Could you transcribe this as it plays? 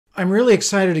I'm really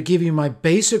excited to give you my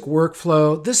basic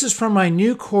workflow. This is from my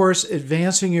new course,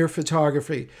 Advancing Your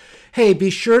Photography. Hey, be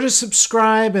sure to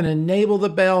subscribe and enable the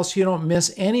bell so you don't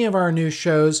miss any of our new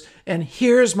shows. And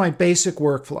here's my basic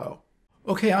workflow.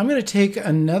 Okay, I'm going to take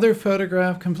another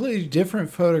photograph, completely different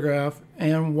photograph,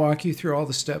 and walk you through all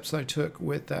the steps I took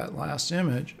with that last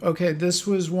image. Okay, this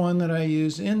was one that I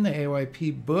used in the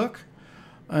AYP book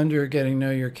under Getting to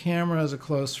Know Your Camera as a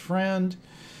Close Friend.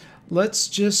 Let's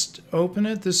just open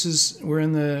it. We're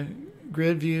in the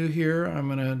grid view here. I'm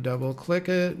going to double click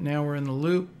it. Now we're in the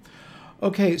loop.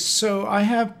 Okay, so I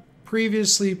have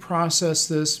previously processed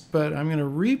this, but I'm going to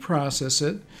reprocess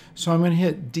it. So I'm going to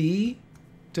hit D,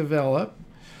 develop.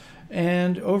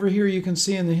 And over here you can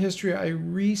see in the history, I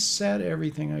reset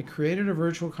everything. I created a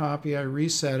virtual copy, I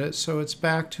reset it, so it's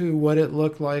back to what it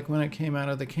looked like when it came out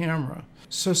of the camera.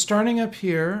 So starting up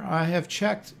here, I have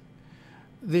checked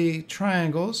the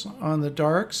triangles on the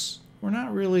darks. We're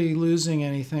not really losing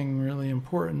anything really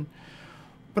important.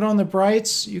 But on the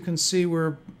brights, you can see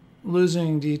we're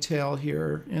losing detail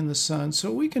here in the sun.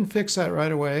 So we can fix that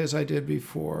right away as I did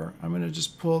before. I'm going to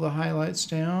just pull the highlights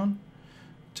down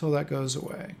until that goes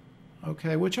away.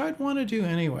 Okay, which I'd want to do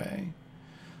anyway.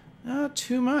 Not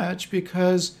too much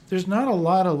because there's not a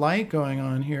lot of light going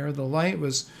on here. The light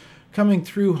was coming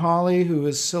through Holly, who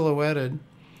is silhouetted.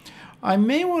 I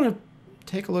may want to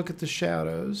take a look at the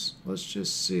shadows. Let's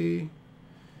just see.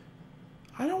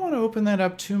 I don't want to open that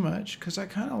up too much because I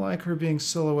kind of like her being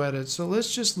silhouetted. So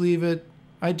let's just leave it.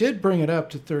 I did bring it up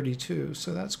to 32,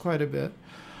 so that's quite a bit.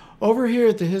 Over here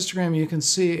at the histogram, you can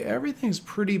see everything's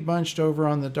pretty bunched over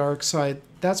on the dark side.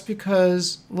 That's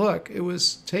because, look, it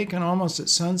was taken almost at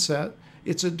sunset.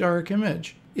 It's a dark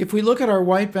image. If we look at our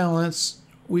white balance,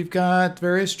 we've got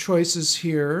various choices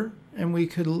here, and we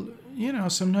could, you know,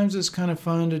 sometimes it's kind of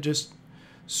fun to just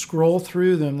scroll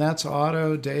through them. That's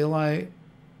auto, daylight,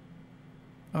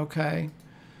 okay.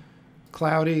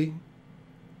 Cloudy,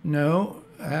 no,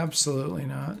 absolutely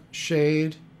not.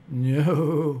 Shade,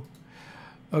 no.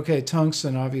 Okay,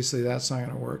 tungsten, obviously that's not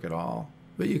going to work at all.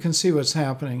 But you can see what's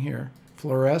happening here.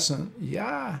 Fluorescent,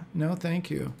 yeah, no thank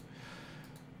you.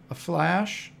 A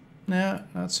flash, nah,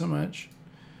 not so much.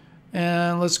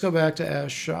 And let's go back to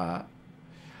as shot.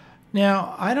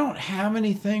 Now, I don't have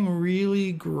anything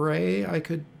really gray. I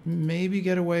could maybe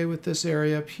get away with this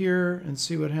area up here and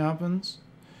see what happens.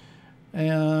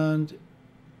 And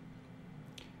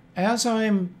as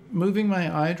I'm moving my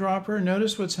eyedropper,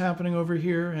 notice what's happening over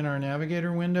here in our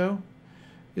navigator window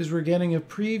is we're getting a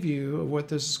preview of what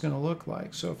this is going to look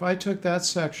like. So if I took that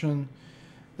section,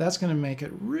 that's going to make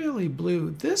it really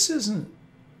blue. This isn't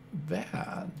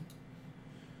bad.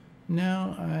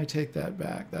 No, I take that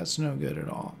back. That's no good at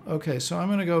all. Okay, so I'm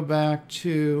going to go back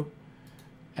to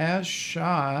as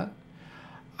shot.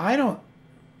 I don't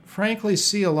frankly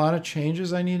see a lot of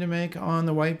changes I need to make on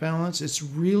the white balance. It's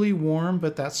really warm,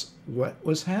 but that's what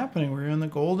was happening. We're in the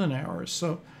golden hours.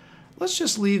 So let's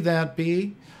just leave that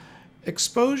be.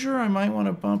 Exposure, I might want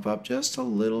to bump up just a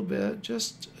little bit,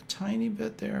 just a tiny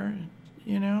bit there,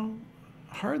 you know,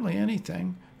 hardly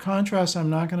anything. Contrast, I'm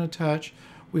not going to touch.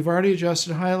 We've already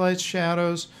adjusted highlights,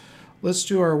 shadows. Let's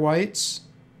do our whites.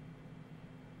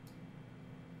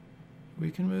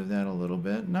 We can move that a little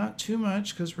bit, not too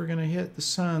much because we're going to hit the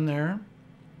sun there.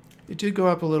 It did go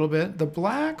up a little bit. The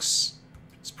blacks,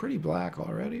 it's pretty black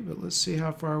already, but let's see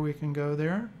how far we can go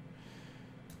there.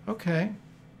 Okay.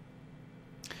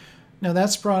 Now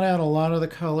that's brought out a lot of the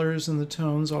colors and the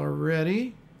tones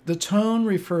already. The tone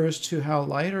refers to how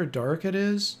light or dark it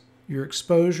is, your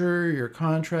exposure, your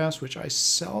contrast, which I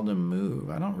seldom move.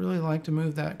 I don't really like to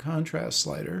move that contrast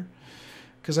slider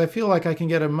because I feel like I can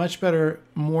get a much better,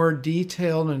 more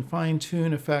detailed and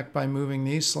fine-tuned effect by moving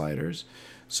these sliders.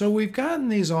 So we've gotten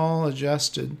these all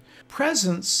adjusted.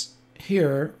 Presence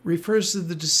here refers to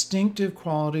the distinctive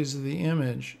qualities of the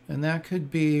image, and that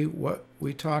could be what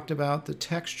we talked about, the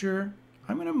texture.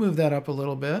 I'm going to move that up a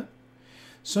little bit.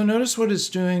 So notice what it's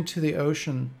doing to the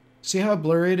ocean. See how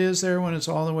blurry it is there when it's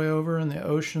all the way over and the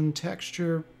ocean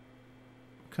texture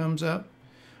comes up?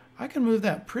 I can move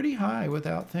that pretty high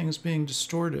without things being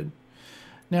distorted.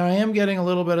 Now I am getting a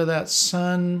little bit of that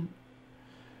sun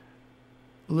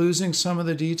losing some of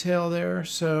the detail there.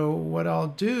 So what I'll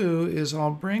do is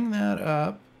I'll bring that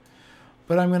up,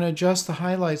 but I'm going to adjust the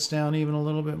highlights down even a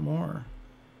little bit more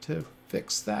to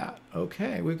fix that.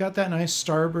 Okay, we've got that nice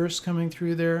starburst coming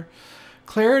through there.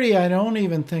 Clarity, I don't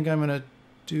even think I'm going to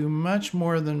do much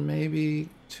more than maybe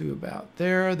to about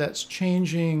there. That's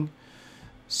changing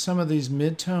some of these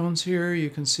midtones here you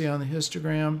can see on the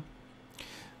histogram.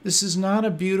 This is not a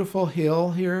beautiful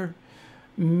hill here,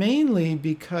 mainly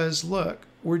because, look,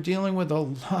 we're dealing with a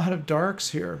lot of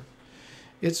darks here.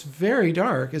 It's very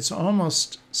dark. It's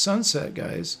almost sunset,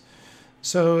 guys.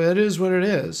 So it is what it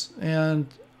is. And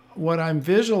what I'm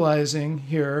visualizing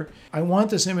here, I want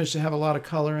this image to have a lot of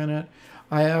color in it.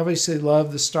 I obviously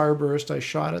love the starburst. I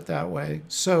shot it that way.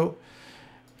 So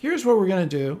here's what we're going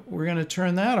to do. We're going to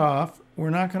turn that off. We're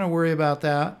not going to worry about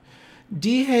that.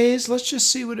 Dehaze, let's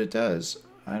just see what it does.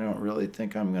 I don't really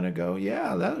think I'm going to go,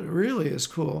 yeah, that really is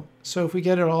cool. So if we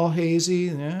get it all hazy,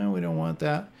 we don't want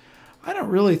that. I don't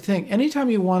really think, anytime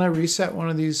you want to reset one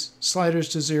of these sliders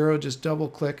to 0, just double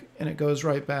click and it goes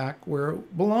right back where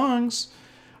it belongs.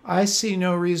 I see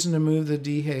no reason to move the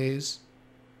dehaze.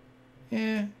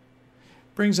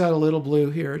 Brings out a little blue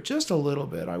here, just a little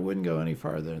bit. I wouldn't go any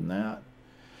farther than that.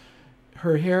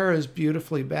 Her hair is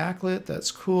beautifully backlit,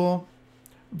 that's cool.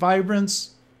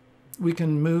 Vibrance, we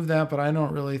can move that, but I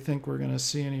don't really think we're going to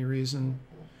see any reason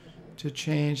to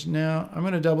change. Now, I'm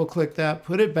going to double click that,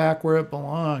 put it back where it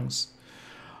belongs.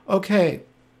 Okay,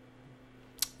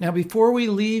 now before we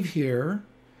leave here,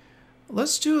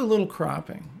 let's do a little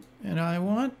cropping. And I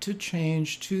want to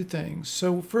change 2 things.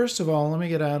 So first of all, let me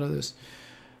get out of this.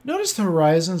 Notice the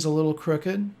horizon's a little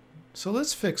crooked. So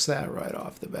let's fix that right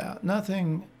off the bat.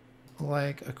 Nothing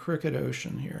like a crooked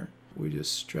ocean here. We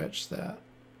just stretch that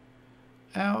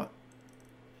out.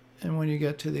 And when you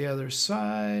get to the other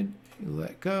side, you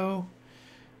let go.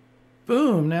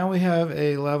 Boom, now we have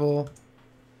a level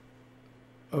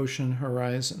ocean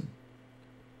horizon.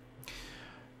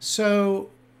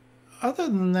 So other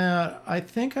than that, I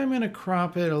think I'm going to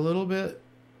crop it a little bit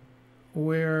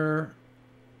where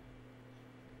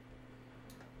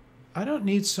I don't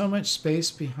need so much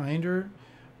space behind her,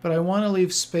 but I want to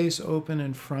leave space open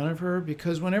in front of her,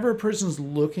 because whenever a person's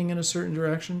looking in a certain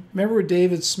direction, remember what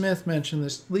David Smith mentioned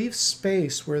this, leave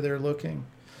space where they're looking.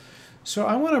 So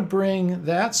I want to bring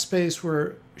that space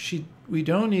where we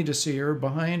don't need to see her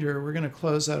behind her. We're going to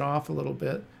close that off a little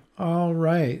bit. All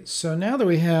right, so now that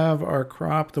we have our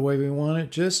crop the way we want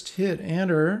it, just hit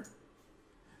enter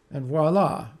and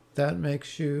voila, that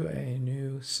makes you a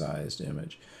new sized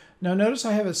image. Now notice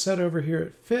I have it set over here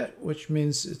at fit, which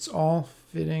means it's all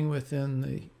fitting within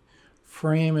the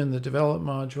frame in the develop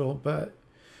module. But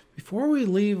before we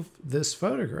leave this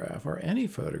photograph, or any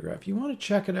photograph, you want to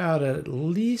check it out at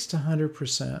least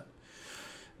 100%.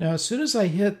 Now as soon as I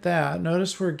hit that,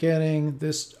 notice we're getting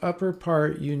this upper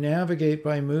part. You navigate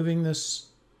by moving this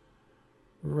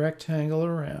rectangle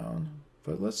around.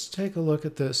 But let's take a look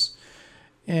at this.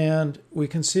 And we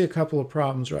can see a couple of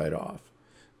problems right off.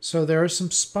 So there are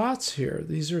some spots here.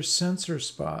 These are sensor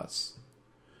spots.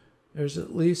 There's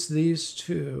at least these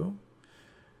 2.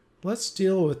 Let's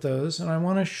deal with those. And I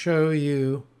want to show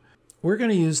you, we're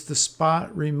going to use the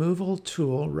spot removal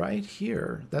tool right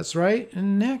here. That's right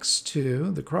next to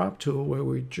the crop tool where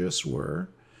we just were.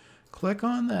 Click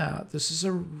on that. This is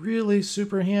a really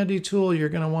super handy tool you're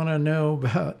going to want to know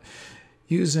about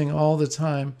using all the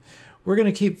time. We're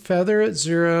going to keep feather at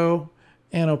 0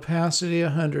 and opacity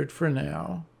 100 for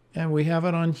now. And we have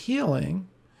it on healing.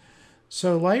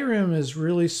 So Lightroom is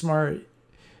really smart.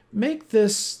 Make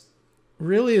this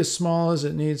really as small as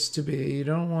it needs to be. You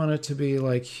don't want it to be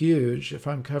like huge if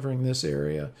I'm covering this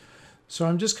area. So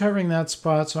I'm just covering that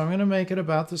spot. So I'm going to make it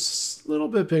about this little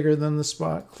bit bigger than the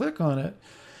spot. Click on it.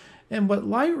 And what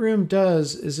Lightroom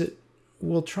does is it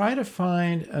will try to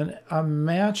find a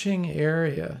matching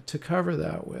area to cover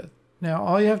that with. Now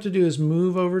all you have to do is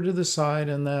move over to the side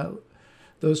and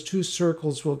those 2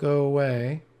 circles will go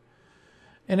away.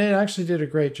 And it actually did a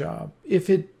great job. If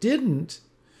it didn't,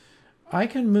 I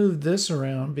can move this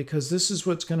around because this is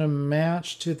what's going to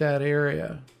match to that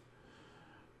area.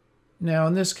 Now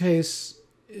in this case,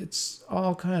 it's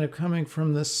all kind of coming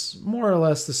from this more or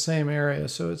less the same area,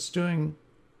 so it's doing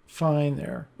fine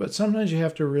there. But sometimes you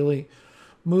have to really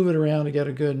move it around to get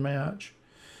a good match.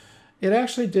 It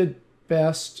actually did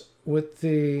best with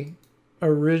the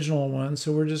original one,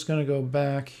 so we're just going to go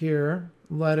back here,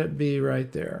 let it be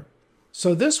right there.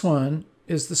 So this one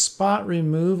is the spot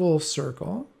removal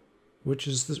circle, which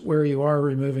is where you are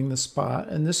removing the spot,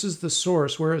 and this is the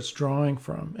source where it's drawing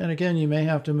from. And again, you may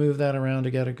have to move that around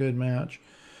to get a good match.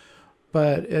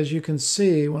 But as you can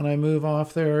see, when I move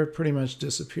off there, it pretty much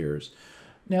disappears.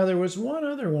 Now there was one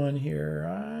other one here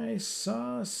I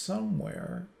saw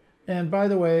somewhere. And by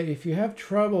the way, if you have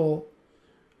trouble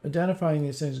identifying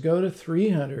these things, go to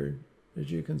 300.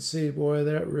 As you can see, boy,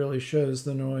 that really shows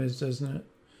the noise, doesn't it?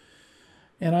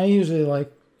 And I usually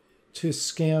like to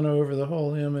scan over the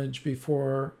whole image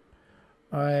before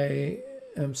I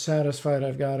am satisfied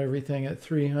I've got everything at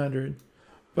 300.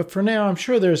 But for now, I'm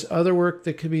sure there's other work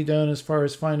that could be done as far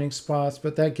as finding spots,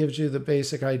 but that gives you the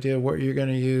basic idea of what you're going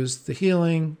to use. The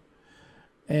healing,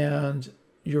 and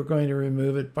you're going to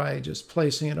remove it by just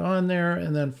placing it on there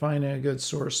and then finding a good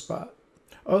source spot.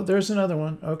 Oh, there's another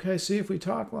one. Okay, see, if we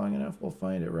talk long enough, we'll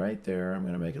find it right there. I'm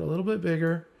going to make it a little bit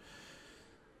bigger.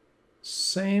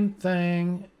 Same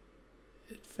thing.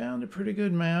 It found a pretty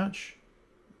good match.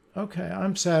 Okay,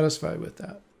 I'm satisfied with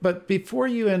that. But before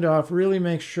you end off, really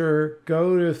make sure,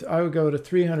 I would go to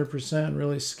 300%,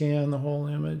 really scan the whole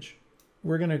image.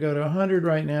 We're going to go to 100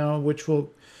 right now, which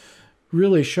will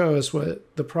really show us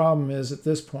what the problem is at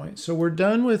this point. So we're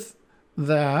done with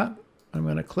that. I'm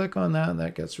going to click on that, and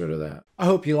that gets rid of that. I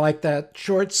hope you liked that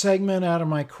short segment out of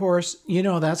my course. You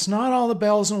know, that's not all the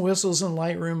bells and whistles in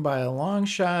Lightroom by a long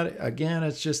shot. Again,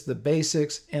 it's just the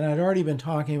basics, and I'd already been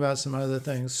talking about some other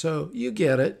things, so you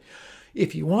get it.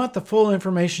 If you want the full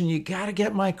information, you got to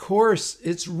get my course.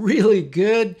 It's really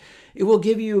good. It will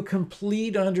give you a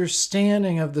complete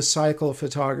understanding of the cycle of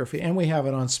photography, and we have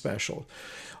it on special.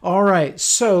 All right,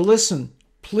 so listen,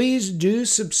 please do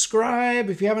subscribe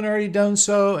if you haven't already done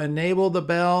so. Enable the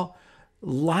bell.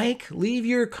 Leave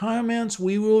your comments.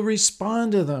 We will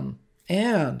respond to them.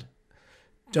 And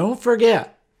don't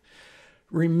forget,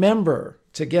 remember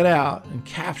to get out and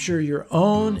capture your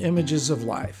own images of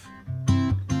life.